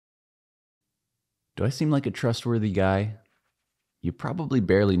Do I seem like a trustworthy guy? You probably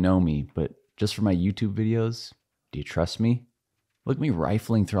barely know me, but just from my YouTube videos, do you trust me? Look at me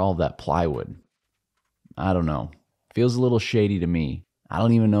rifling through all of that plywood. I don't know. Feels a little shady to me. I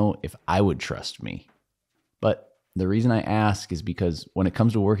don't even know if I would trust me. But the reason I ask is because when it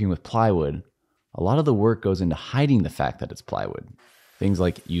comes to working with plywood, a lot of the work goes into hiding the fact that it's plywood. Things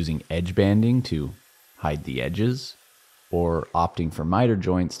like using edge banding to hide the edges, or opting for miter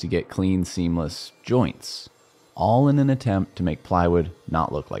joints to get clean, seamless joints, all in an attempt to make plywood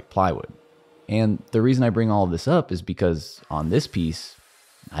not look like plywood. And the reason I bring all of this up is because on this piece,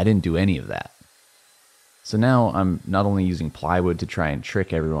 I didn't do any of that. So now I'm not only using plywood to try and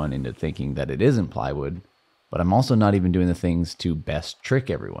trick everyone into thinking that it isn't plywood, but I'm also not even doing the things to best trick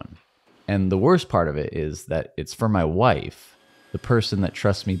everyone. And the worst part of it is that it's for my wife, the person that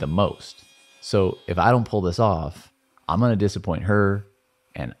trusts me the most. So if I don't pull this off, I'm going to disappoint her,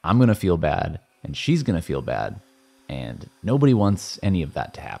 and I'm going to feel bad, and she's going to feel bad, and nobody wants any of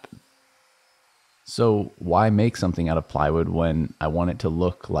that to happen. So why make something out of plywood when I want it to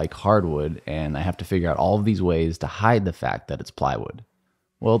look like hardwood and I have to figure out all of these ways to hide the fact that it's plywood?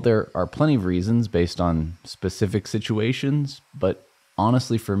 Well, there are plenty of reasons based on specific situations, but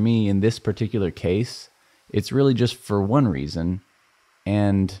honestly for me in this particular case, it's really just for one reason.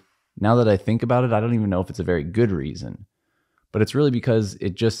 And now that I think about it, I don't even know if it's a very good reason. But it's really because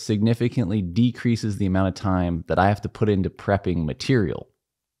it just significantly decreases the amount of time that I have to put into prepping material.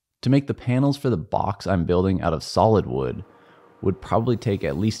 To make the panels for the box I'm building out of solid wood would probably take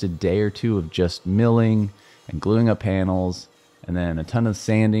at least a day or two of just milling and gluing up panels, and then a ton of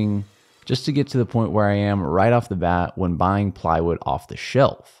sanding just to get to the point where I am right off the bat when buying plywood off the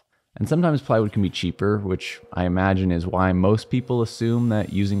shelf. And sometimes plywood can be cheaper, which I imagine is why most people assume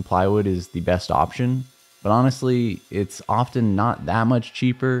that using plywood is the best option. But honestly, it's often not that much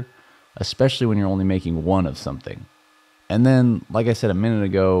cheaper, especially when you're only making one of something. And then, like I said a minute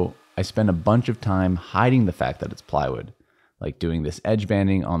ago, I spend a bunch of time hiding the fact that it's plywood, like doing this edge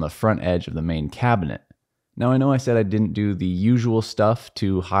banding on the front edge of the main cabinet. Now I know I said I didn't do the usual stuff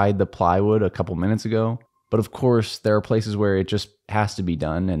to hide the plywood a couple minutes ago, but of course there are places where it just has to be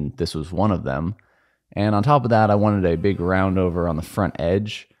done, and this was one of them. And on top of that, I wanted a big round over on the front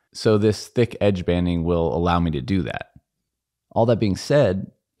edge, so this thick edge banding will allow me to do that. All that being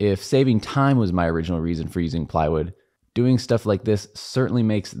said, if saving time was my original reason for using plywood, doing stuff like this certainly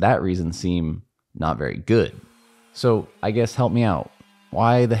makes that reason seem not very good. So I guess help me out.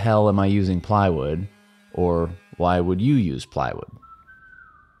 Why the hell am I using plywood? Or why would you use plywood?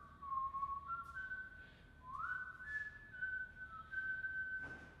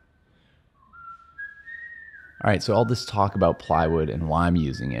 All right, so all this talk about plywood and why I'm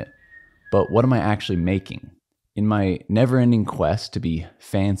using it, but what am I actually making? In my never-ending quest to be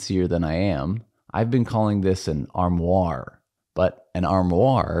fancier than I am, I've been calling this an armoire, but an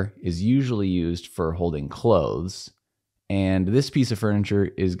armoire is usually used for holding clothes, and this piece of furniture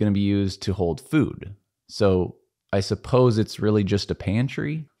is going to be used to hold food. So I suppose it's really just a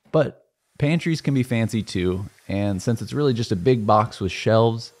pantry, but pantries can be fancy too, and since it's really just a big box with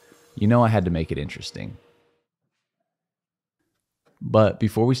shelves, you know I had to make it interesting. But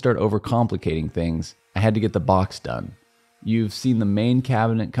before we start overcomplicating things, I had to get the box done. You've seen the main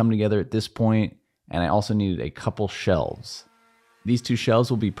cabinet come together at this point, and I also needed a couple shelves. These two shelves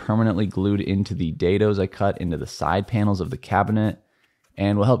will be permanently glued into the dados I cut into the side panels of the cabinet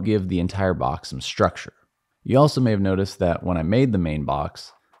and will help give the entire box some structure. You also may have noticed that when I made the main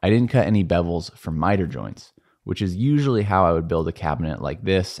box, I didn't cut any bevels for miter joints, which is usually how I would build a cabinet like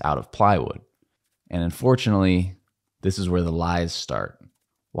this out of plywood. And unfortunately, this is where the lies start.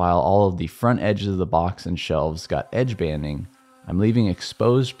 While all of the front edges of the box and shelves got edge banding, I'm leaving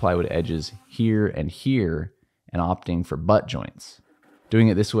exposed plywood edges here and opting for butt joints. Doing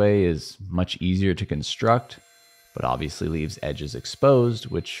it this way is much easier to construct, but obviously leaves edges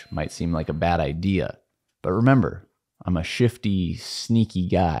exposed, which might seem like a bad idea. But remember, I'm a shifty, sneaky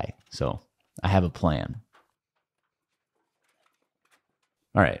guy, so I have a plan.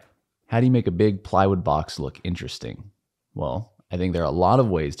 All right, how do you make a big plywood box look interesting? Well, I think there are a lot of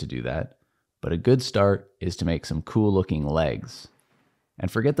ways to do that, but a good start is to make some cool looking legs.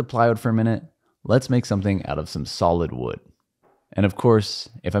 And forget the plywood for a minute, let's make something out of some solid wood. And of course,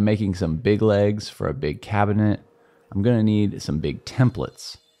 if I'm making some big legs for a big cabinet, I'm going to need some big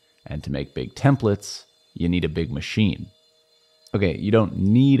templates. And to make big templates, you need a big machine. Okay, you don't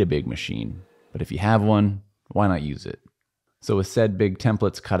need a big machine, but if you have one, why not use it? So with said big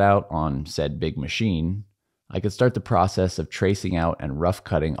templates cut out on said big machine, I could start the process of tracing out and rough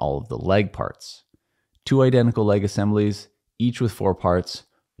cutting all of the leg parts. 2 identical leg assemblies, each with 4 parts,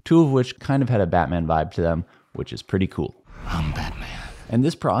 two of which kind of had a Batman vibe to them, which is pretty cool. I'm Batman. And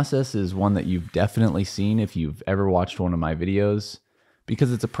this process is one that you've definitely seen if you've ever watched one of my videos,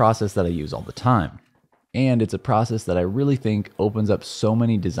 because it's a process that I use all the time. And it's a process that I really think opens up so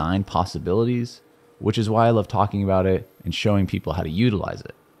many design possibilities, which is why I love talking about it and showing people how to utilize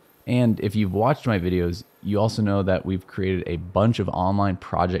it. And if you've watched my videos, you also know that we've created a bunch of online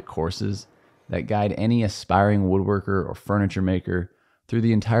project courses that guide any aspiring woodworker or furniture maker through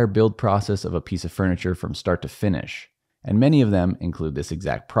the entire build process of a piece of furniture from start to finish. And many of them include this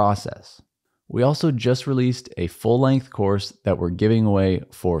exact process. We also just released a full-length course that we're giving away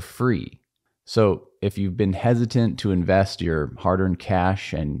for free. So if you've been hesitant to invest your hard-earned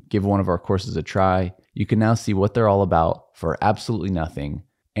cash and give one of our courses a try, you can now see what they're all about for absolutely nothing.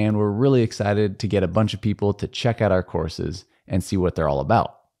 And we're really excited to get a bunch of people to check out our courses and see what they're all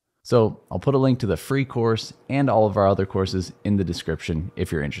about. So I'll put a link to the free course and all of our other courses in the description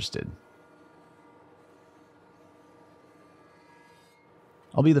if you're interested.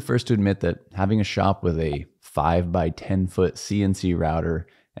 I'll be the first to admit that having a shop with a 5 by 10 foot CNC router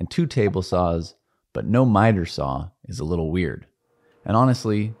and 2 table saws, but no miter saw, is a little weird. And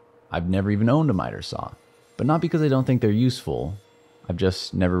honestly, I've never even owned a miter saw, but not because I don't think they're useful. I've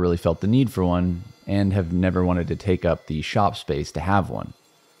just never really felt the need for one and have never wanted to take up the shop space to have one.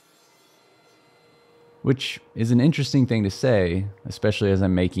 Which is an interesting thing to say, especially as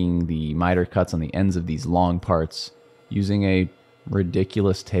I'm making the miter cuts on the ends of these long parts using a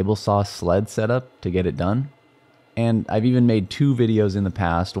ridiculous table saw sled setup to get it done. And I've even made 2 videos in the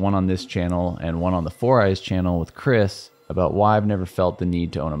past, one on this channel and one on the Foureyes channel with Chris, about why I've never felt the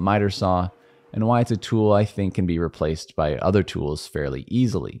need to own a miter saw and why it's a tool I think can be replaced by other tools fairly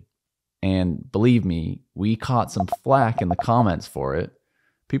easily. And believe me, we caught some flack in the comments for it.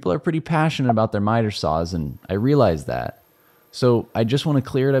 People are pretty passionate about their miter saws, and I realize that. So I just want to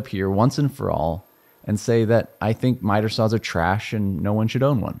clear it up here once and for all and say that I think miter saws are trash and no one should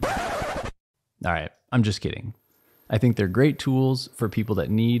own one. All right, I'm just kidding. I think they're great tools for people that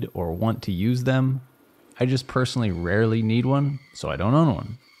need or want to use them. I just personally rarely need one, so I don't own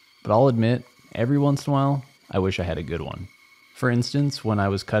one. But I'll admit, every once in a while, I wish I had a good one. For instance, when I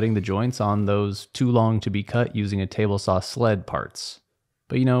was cutting the joints on those too long to be cut using a table saw sled parts.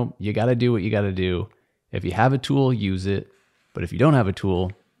 But you know, you gotta do what you gotta do. If you have a tool, use it. But if you don't have a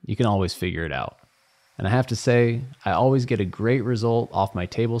tool, you can always figure it out. And I have to say, I always get a great result off my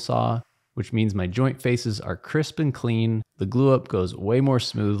table saw, which means my joint faces are crisp and clean, the glue up goes way more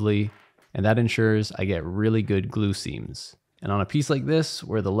smoothly, and that ensures I get really good glue seams. And on a piece like this,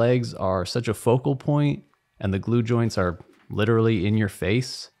 where the legs are such a focal point and the glue joints are literally in your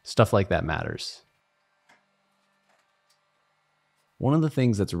face, stuff like that matters. One of the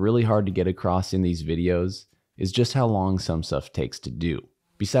things that's really hard to get across in these videos is just how long some stuff takes to do.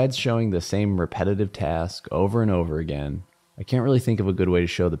 Besides showing the same repetitive task over and over again, I can't really think of a good way to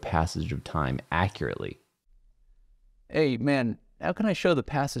show the passage of time accurately. Hey man, how can I show the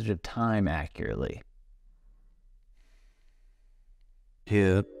passage of time accurately?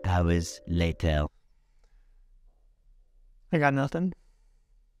 2 hours later. I got nothing.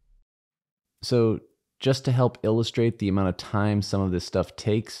 So just to help illustrate the amount of time some of this stuff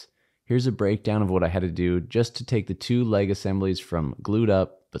takes, here's a breakdown of what I had to do just to take the 2 leg assemblies from glued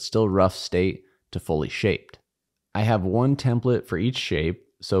up but still rough state to fully shaped. I have 1 template for each shape,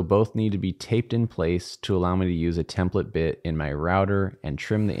 so both need to be taped in place to allow me to use a template bit in my router and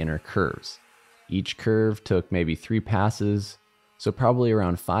trim the inner curves. Each curve took maybe 3 passes, so probably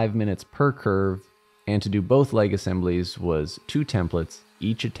around 5 minutes per curve, and to do both leg assemblies was 2 templates,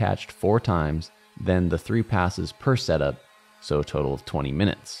 each attached 4 times, then the 3 passes per setup, so a total of 20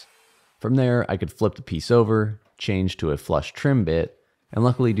 minutes. From there, I could flip the piece over, change to a flush trim bit, and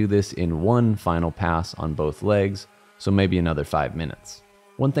luckily do this in 1 final pass on both legs, so maybe another 5 minutes.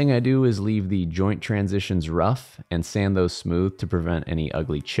 One thing I do is leave the joint transitions rough and sand those smooth to prevent any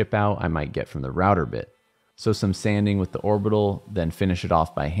ugly chip out I might get from the router bit. So some sanding with the orbital, then finish it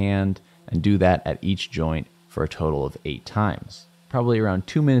off by hand, and do that at each joint for a total of 8 times. Probably around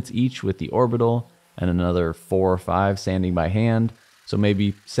 2 minutes each with the orbital, and another 4 or 5 sanding by hand, so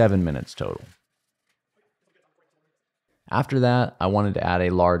maybe 7 minutes total. After that, I wanted to add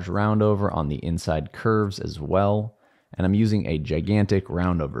a large roundover on the inside curves as well, and I'm using a gigantic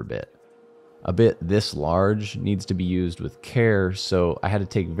roundover bit. A bit this large needs to be used with care, so I had to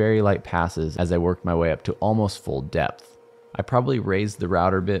take very light passes as I worked my way up to almost full depth. I probably raised the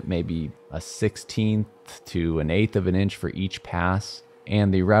router bit maybe a 1/16 to 1/8 of an inch for each pass,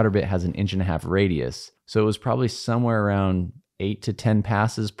 and the router bit has an 1.5 inch radius, so it was probably somewhere around 8 to 10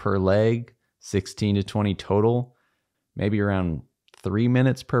 passes per leg, 16 to 20 total, maybe around 3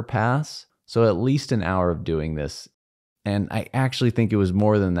 minutes per pass, so at least an hour of doing this. And I actually think it was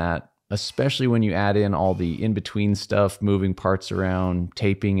more than that, especially when you add in all the in-between stuff, moving parts around,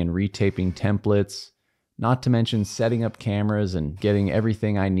 taping and retaping templates, not to mention setting up cameras and getting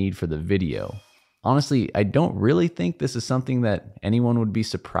everything I need for the video. Honestly, I don't really think this is something that anyone would be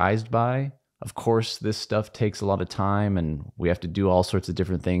surprised by. Of course, this stuff takes a lot of time and we have to do all sorts of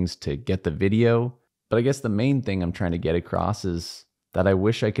different things to get the video. But I guess the main thing I'm trying to get across is that I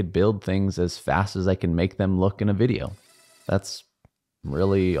wish I could build things as fast as I can make them look in a video. That's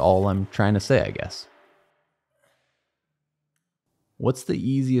really all I'm trying to say, I guess. What's the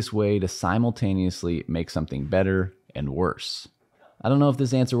easiest way to simultaneously make something better and worse? I don't know if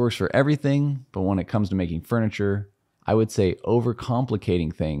this answer works for everything, but when it comes to making furniture, I would say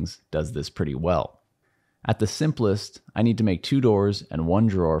Overcomplicating Things does this pretty well. At the simplest, I need to make 2 doors and 1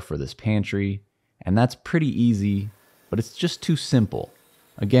 drawer for this pantry, and that's pretty easy, but it's just too simple.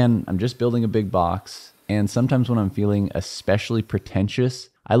 Again, I'm just building a big box, and sometimes when I'm feeling especially pretentious,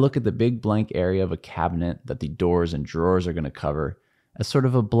 I look at the big blank area of a cabinet that the doors and drawers are going to cover as sort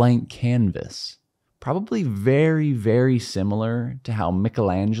of a blank canvas. Probably very, very similar to how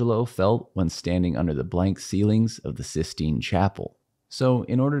Michelangelo felt when standing under the blank ceilings of the Sistine Chapel. So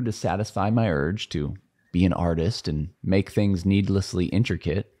in order to satisfy my urge to be an artist and make things needlessly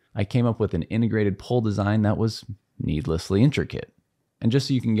intricate, I came up with an integrated pole design that was needlessly intricate. And just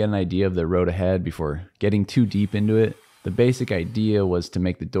so you can get an idea of the road ahead before getting too deep into it, the basic idea was to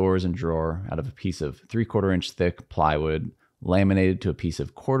make the doors and drawer out of a piece of 3/4 inch thick plywood, laminated to a piece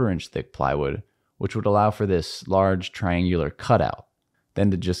of 1/4 inch thick plywood, which would allow for this large triangular cutout. Then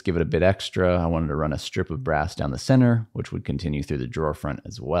to just give it a bit extra, I wanted to run a strip of brass down the center, which would continue through the drawer front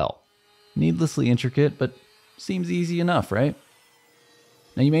as well. Needlessly intricate, but seems easy enough, right?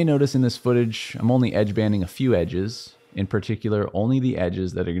 Now you may notice in this footage, I'm only edge banding a few edges, in particular only the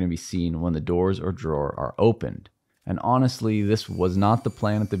edges that are going to be seen when the doors or drawer are opened. And honestly, this was not the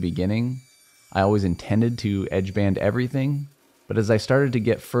plan at the beginning. I always intended to edge band everything, but as I started to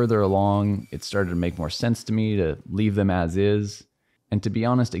get further along, it started to make more sense to me to leave them as is. And to be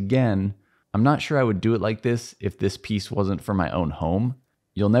honest, again, I'm not sure I would do it like this if this piece wasn't for my own home.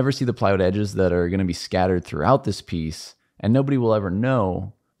 You'll never see the plywood edges that are going to be scattered throughout this piece, and nobody will ever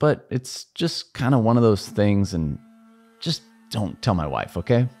know, but it's just kind of one of those things, and just don't tell my wife,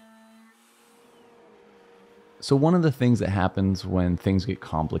 okay? So one of the things that happens when things get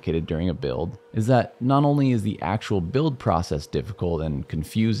complicated during a build is that not only is the actual build process difficult and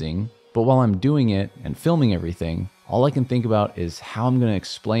confusing, but while I'm doing it and filming everything, all I can think about is how I'm going to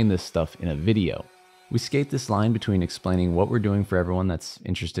explain this stuff in a video. We skate this line between explaining what we're doing for everyone that's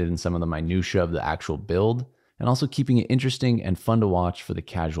interested in some of the minutia of the actual build, and also keeping it interesting and fun to watch for the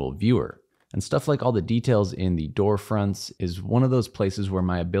casual viewer. And stuff like all the details in the door fronts is one of those places where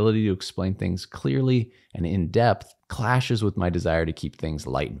my ability to explain things clearly and in depth clashes with my desire to keep things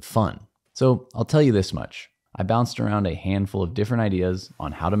light and fun. So I'll tell you this much. I bounced around a handful of different ideas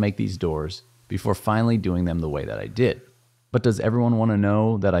on how to make these doors before finally doing them the way that I did. But does everyone want to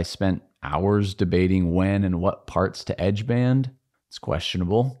know that I spent hours debating when and what parts to edge band? It's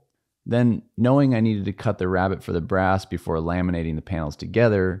questionable. Then knowing I needed to cut the rabbet for the brass before laminating the panels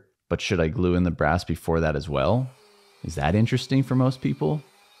together, but should I glue in the brass before that as well? Is that interesting for most people?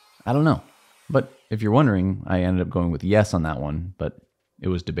 I don't know. But if you're wondering, I ended up going with yes on that one, but it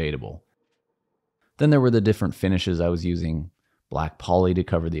was debatable. Then there were the different finishes I was using. Black poly to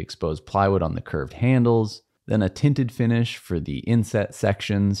cover the exposed plywood on the curved handles, then a tinted finish for the inset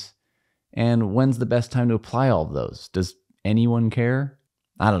sections. And when's the best time to apply all of those? Does anyone care?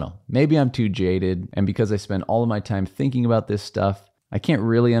 I don't know. Maybe I'm too jaded, and because I spend all of my time thinking about this stuff, I can't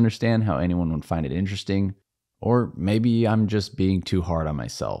really understand how anyone would find it interesting, or maybe I'm just being too hard on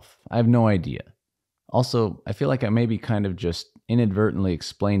myself. I have no idea. Also, I feel like I maybe kind of just inadvertently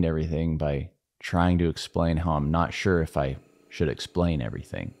explained everything by trying to explain how I'm not sure if I should explain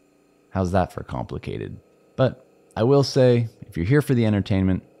everything. How's that for complicated? But I will say, if you're here for the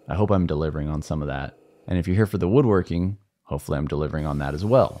entertainment, I hope I'm delivering on some of that. And if you're here for the woodworking, hopefully I'm delivering on that as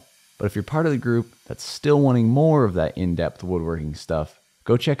well. But if you're part of the group that's still wanting more of that in-depth woodworking stuff,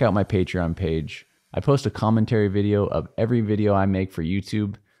 go check out my Patreon page. I post a commentary video of every video I make for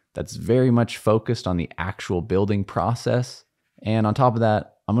YouTube that's very much focused on the actual building process. And on top of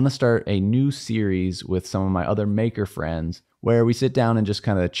that, I'm going to start a new series with some of my other maker friends where we sit down and just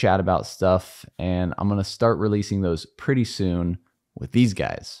kind of chat about stuff. And I'm going to start releasing those pretty soon with these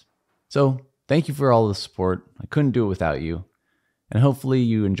guys. So thank you for all the support. I couldn't do it without you. And hopefully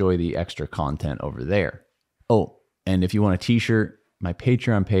you enjoy the extra content over there. Oh, and if you want a t-shirt, my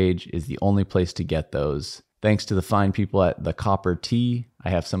Patreon page is the only place to get those. Thanks to the fine people at the Copper Tee, I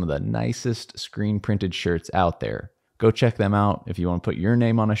have some of the nicest screen printed shirts out there. Go check them out if you want to put your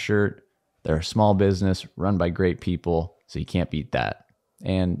name on a shirt. They're a small business run by great people, so you can't beat that.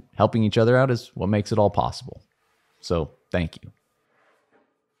 And helping each other out is what makes it all possible. So thank you.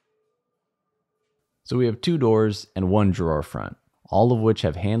 So we have 2 doors and 1 drawer front, all of which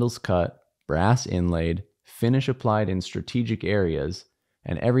have handles cut, brass inlaid, finish applied in strategic areas,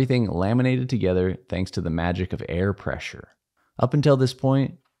 and everything laminated together thanks to the magic of air pressure. Up until this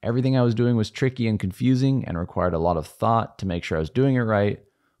point, everything I was doing was tricky and confusing and required a lot of thought to make sure I was doing it right,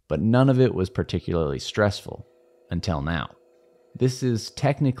 but none of it was particularly stressful, until now. This is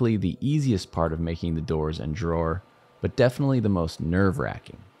technically the easiest part of making the doors and drawer, but definitely the most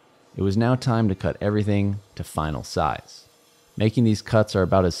nerve-wracking. It was now time to cut everything to final size. Making these cuts are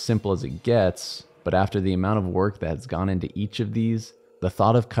about as simple as it gets, but after the amount of work that has gone into each of these, the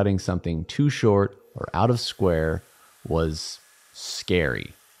thought of cutting something too short or out of square was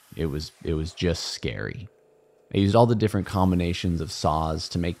scary. It was just scary. I used all the different combinations of saws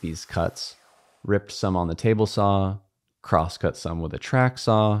to make these cuts, ripped some on the table saw, cross-cut some with a track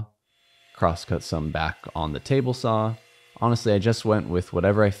saw, cross-cut some back on the table saw. Honestly, I just went with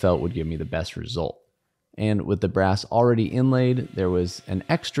whatever I felt would give me the best result. And with the brass already inlaid, there was an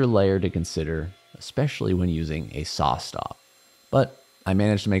extra layer to consider, especially when using a saw stop. But I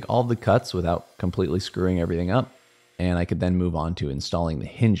managed to make all of the cuts without completely screwing everything up, and I could then move on to installing the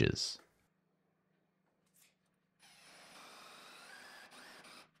hinges.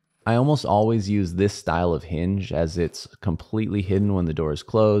 I almost always use this style of hinge as it's completely hidden when the door is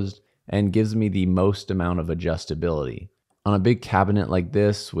closed and gives me the most amount of adjustability. On a big cabinet like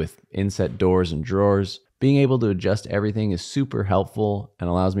this with inset doors and drawers, being able to adjust everything is super helpful and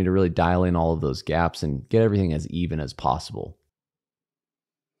allows me to really dial in all of those gaps and get everything as even as possible.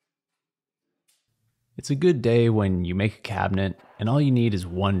 It's a good day when you make a cabinet and all you need is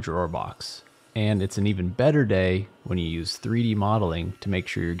 1 drawer box. And it's an even better day when you use 3D modeling to make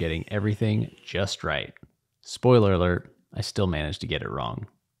sure you're getting everything just right. Spoiler alert, I still managed to get it wrong.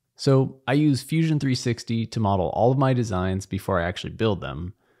 So I use Fusion 360 to model all of my designs before I actually build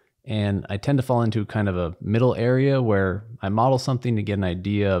them. And I tend to fall into kind of a middle area where I model something to get an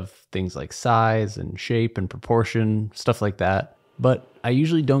idea of things like size and shape and proportion, stuff like that. But I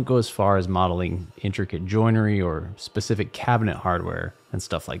usually don't go as far as modeling intricate joinery or specific cabinet hardware and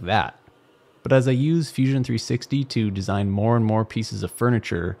stuff like that. But as I use Fusion 360 to design more and more pieces of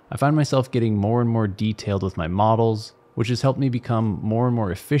furniture, I find myself getting more and more detailed with my models, which has helped me become more and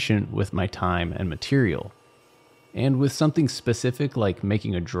more efficient with my time and material. And with something specific like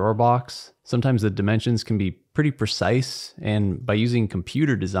making a drawer box, sometimes the dimensions can be pretty precise, and by using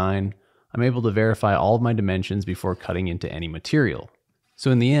computer design, I'm able to verify all of my dimensions before cutting into any material. So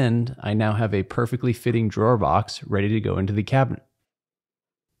in the end, I now have a perfectly fitting drawer box ready to go into the cabinet.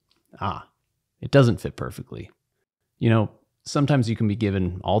 It doesn't fit perfectly. You know, sometimes you can be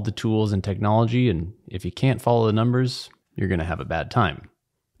given all the tools and technology, and if you can't follow the numbers, you're going to have a bad time.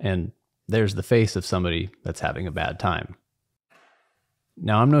 And there's the face of somebody that's having a bad time.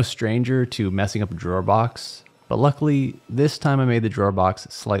 Now, I'm no stranger to messing up a drawer box, but luckily this time I made the drawer box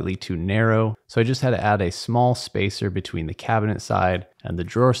slightly too narrow, so I just had to add a small spacer between the cabinet side and the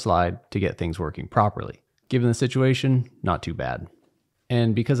drawer slide to get things working properly. Given the situation, not too bad.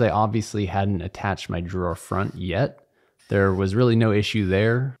 And because I obviously hadn't attached my drawer front yet, there was really no issue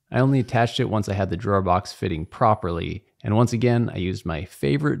there. I only attached it once I had the drawer box fitting properly. And once again, I used my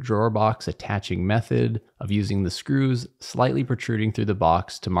favorite drawer box attaching method of using the screws slightly protruding through the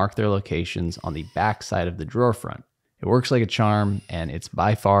box to mark their locations on the back side of the drawer front. It works like a charm, and it's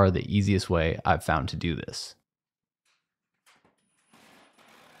by far the easiest way I've found to do this.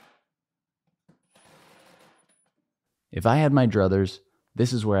 If I had my druthers,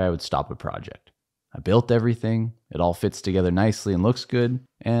 this is where I would stop a project. I built everything, it all fits together nicely and looks good,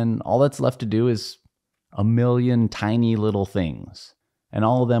 and all that's left to do is a million tiny little things. And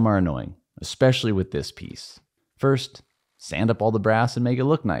all of them are annoying, especially with this piece. First, sand up all the brass and make it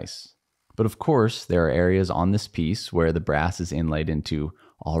look nice. But of course, there are areas on this piece where the brass is inlaid into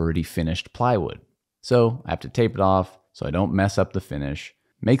already finished plywood. So I have to tape it off so I don't mess up the finish.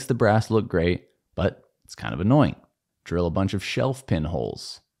 Makes the brass look great, but it's kind of annoying. Drill a bunch of shelf pin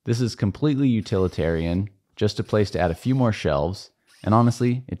holes. This is completely utilitarian, just a place to add a few more shelves, and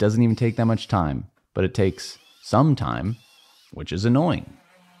honestly, it doesn't even take that much time, but it takes some time, which is annoying.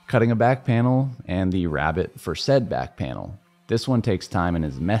 Cutting a back panel and the rabbet for said back panel. This one takes time and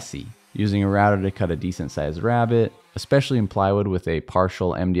is messy. Using a router to cut a decent sized rabbet, especially in plywood with a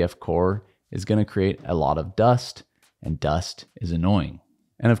partial MDF core, is going to create a lot of dust, and dust is annoying.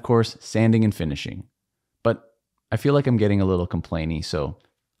 And of course, sanding and finishing. But I feel like I'm getting a little complainy, so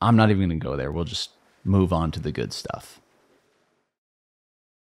I'm not even going to go there. We'll just move on to the good stuff.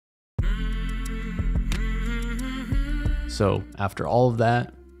 So after all of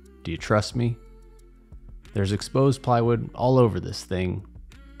that, do you trust me? There's exposed plywood all over this thing,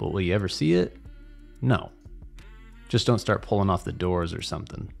 but will you ever see it? No. Just don't start pulling off the doors or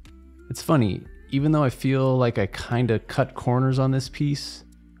something. It's funny, even though I feel like I kinda cut corners on this piece,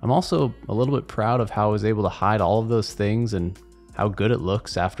 I'm also a little bit proud of how I was able to hide all of those things and how good it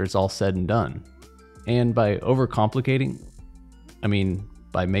looks after it's all said and done. And by overcomplicating, I mean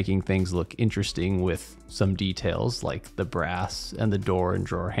by making things look interesting with some details like the brass and the door and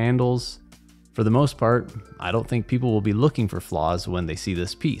drawer handles. For the most part, I don't think people will be looking for flaws when they see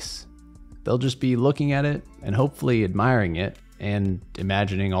this piece. They'll just be looking at it and hopefully admiring it and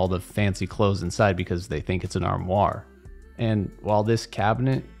imagining all the fancy clothes inside because they think it's an armoire. And while this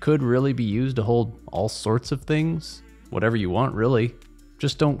cabinet could really be used to hold all sorts of things, whatever you want really,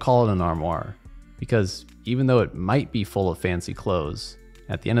 just don't call it an armoire. Because even though it might be full of fancy clothes,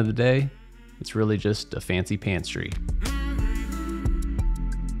 at the end of the day, it's really just a fancy pantry.